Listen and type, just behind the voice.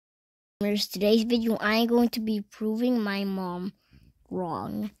Today's video, I'm going to be proving my mom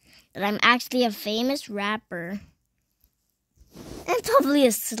wrong. That I'm actually a famous rapper. And probably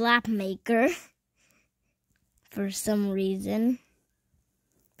a slap maker. For some reason.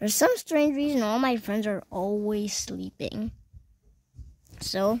 For some strange reason, all my friends are always sleeping.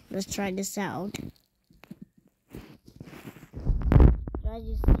 So, let's try this out. As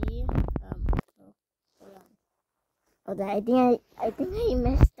you see, hold on. Oh, I think I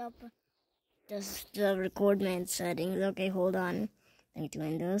messed up the record man settings. Okay, hold on. Let me do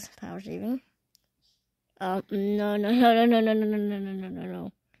Windows, power saving. No.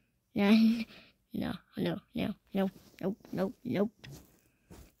 Nope.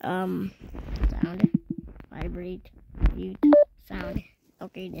 Sound, vibrate, mute, sound.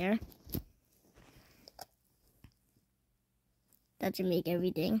 Okay, there. That should make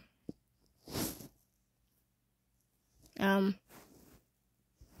everything.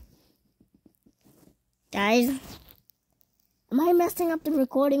 Guys, am I messing up the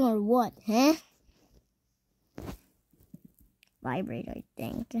recording or what, huh? Vibrate, I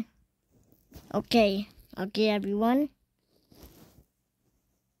think. Okay, everyone.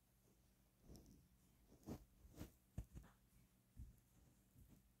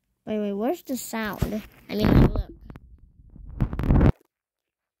 Wait, where's the sound? I mean, look.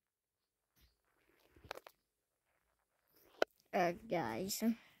 Guys.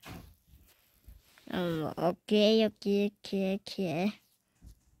 Okay.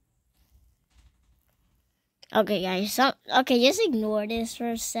 Okay, guys. Just ignore this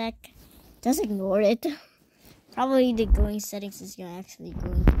for a sec. Just ignore it. Probably the going settings is actually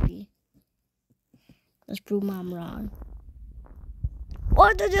going to be. Let's prove mom wrong.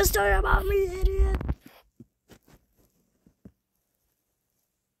 What did you say about me, idiot?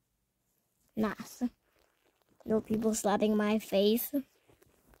 Nice. No people slapping my face.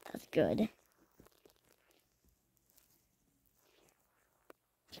 That's good.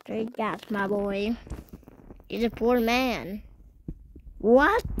 Straight gas, my boy. He's a poor man.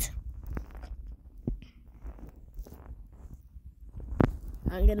 What?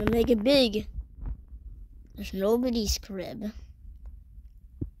 I'm gonna make it big. There's nobody's crib.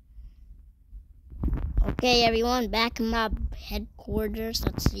 Okay, everyone, back in my headquarters.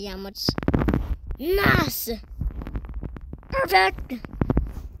 Let's see how much. Nice! Perfect!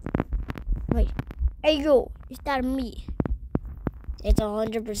 Wait. Hey, yo, is that me? It's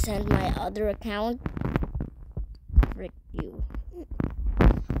 100% my other account. Frick you.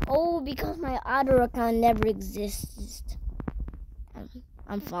 Oh, because my other account never exists.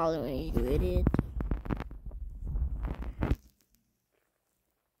 I'm following you, idiot.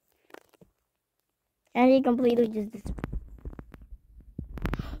 And he completely just disappeared.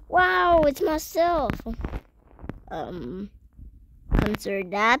 Wow, it's myself. Consider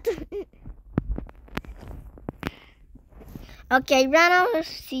that. Okay, ran out of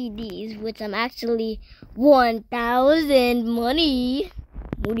CDs, which I'm actually 1,000 money.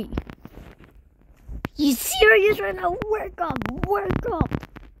 You serious right now? Wake up.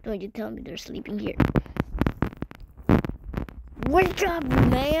 Don't you tell me they're sleeping here. Wake up,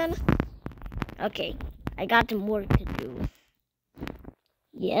 man. Okay, I got some work to do.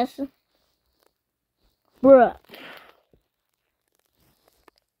 Yes? Bruh.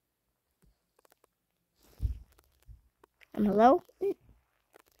 Hello?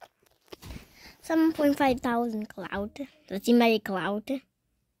 7.5 thousand cloud. Let's see my cloud.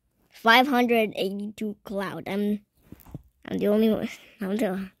 582 cloud. I'm the only one. I'm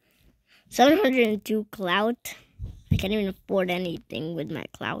the 702 cloud. I can't even afford anything with my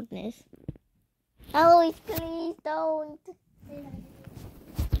cloudness. Eloise, please don't.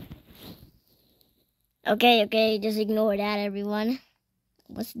 Okay, just ignore that, everyone.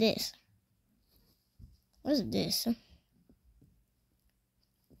 What's this?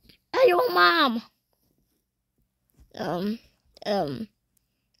 Hey, yo, Mom! Mom,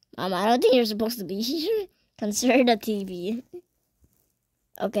 I don't think you're supposed to be here. Consider the TV.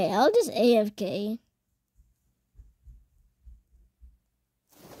 Okay, I'll just AFK.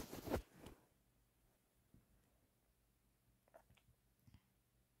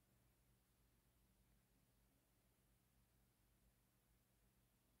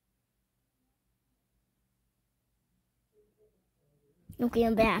 Okay,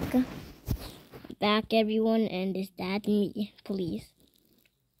 I'm back. Back, everyone, and is that me, please?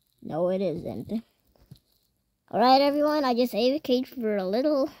 No, it isn't. Alright, everyone, I just AFK'd for a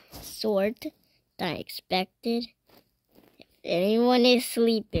little short than I expected. If anyone is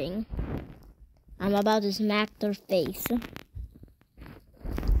sleeping, I'm about to smack their face.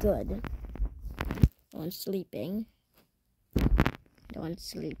 Good. No one's sleeping.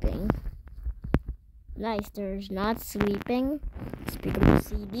 Nice, there's not sleeping. Speaking of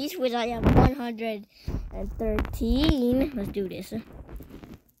CDs, which I have 113. Let's do this.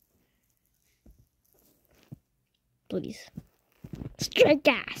 Please. Straight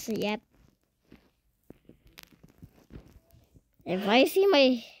gas, yep. If I see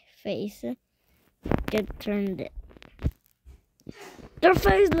my face, get turned it. Their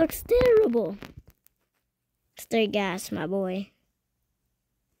face looks terrible. Straight gas, my boy.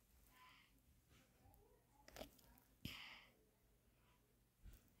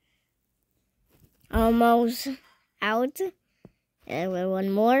 Almost out. And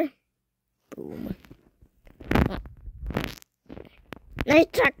one more. Boom. Nice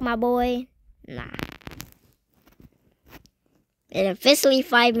track, my boy. Nah. And officially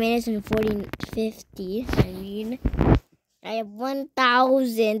 5 minutes and 50. I have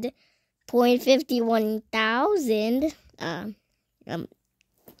 1,000.51,000.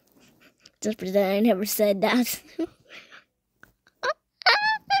 Just pretend I never said that.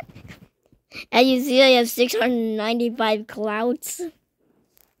 As you see, I have 695 clouds.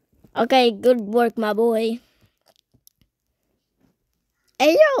 Okay, good work, my boy.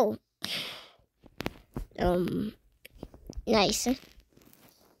 Hey, yo! Nice.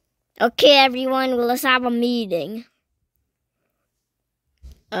 Okay, everyone, well, let's have a meeting.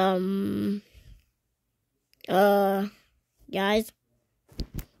 Guys,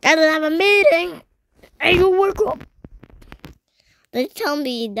 let's have a meeting. Hey, you work up. They tell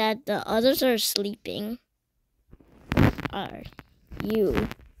me that the others are sleeping. Are you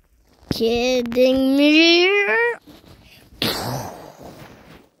kidding me?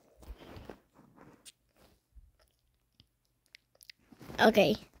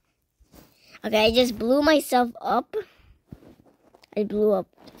 Okay, I just blew myself up. I blew up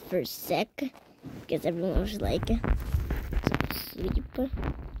for a sec because everyone was like asleep.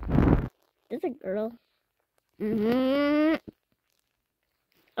 There's a girl.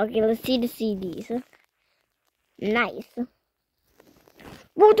 Okay, let's see the CDs. Nice.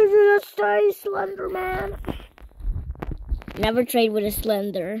 What did you just say, Slender Man? Never trade with a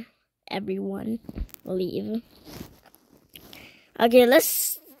Slender. Everyone, leave. Okay,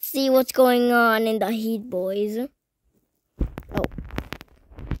 let's see what's going on in the Heat, boys. Oh.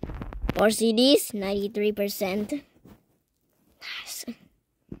 4 CDs, 93%. Nice.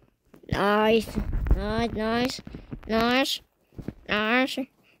 Nice. Nice, nice, nice, nice,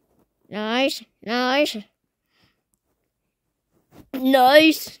 nice, nice. Nice.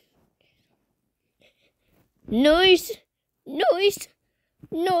 Nice. Nice.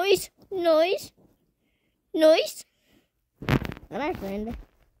 Nice. Nice. Nice. Alright, friend.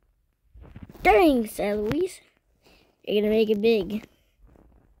 Thanks, Eloise. You're gonna make it big.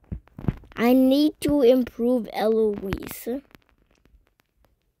 I need to improve Eloise.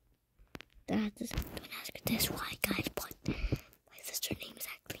 Don't ask this why, guys, but my sister's name is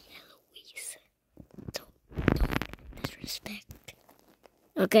actually Eloise. So, don't disrespect.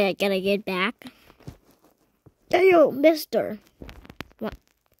 Okay, I gotta get back. Hey, yo, mister. What?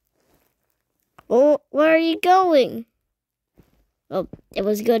 Oh, where are you going? Oh, it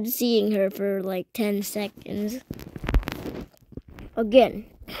was good seeing her for like 10 seconds. Again.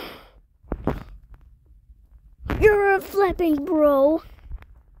 You're a flipping bro.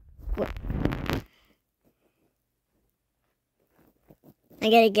 What? I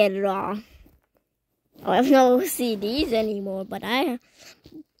gotta get it all. Oh, I have no CDs anymore, but I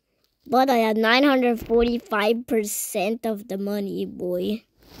had 945% of the money, boy.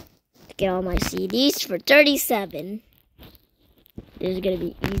 To get all my CDs for 37. This is gonna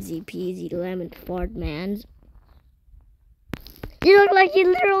be easy peasy lemon fart, man. You look like you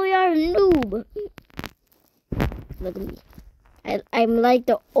literally are a noob. Look at me. I'm like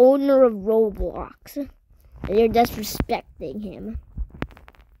the owner of Roblox. And you're disrespecting him.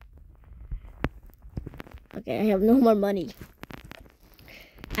 Okay, I have no more money.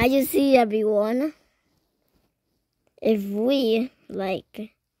 As you see, everyone, if we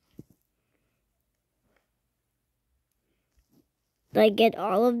get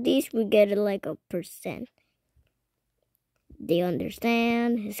all of these, we get like a %. Do you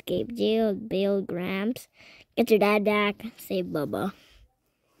understand? Escape jail, bail Gramps, get your dad back, save Bubba.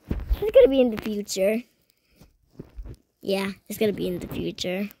 It's gonna be in the future. Yeah, it's gonna be in the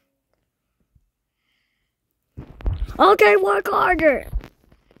future. Okay, work harder.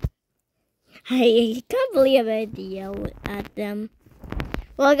 I can't believe I had to yell at them.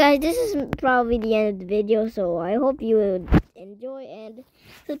 Well, guys, this is probably the end of the video, so I hope you would enjoy and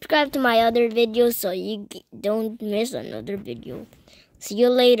subscribe to my other videos so you don't miss another video. See you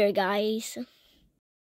later, guys.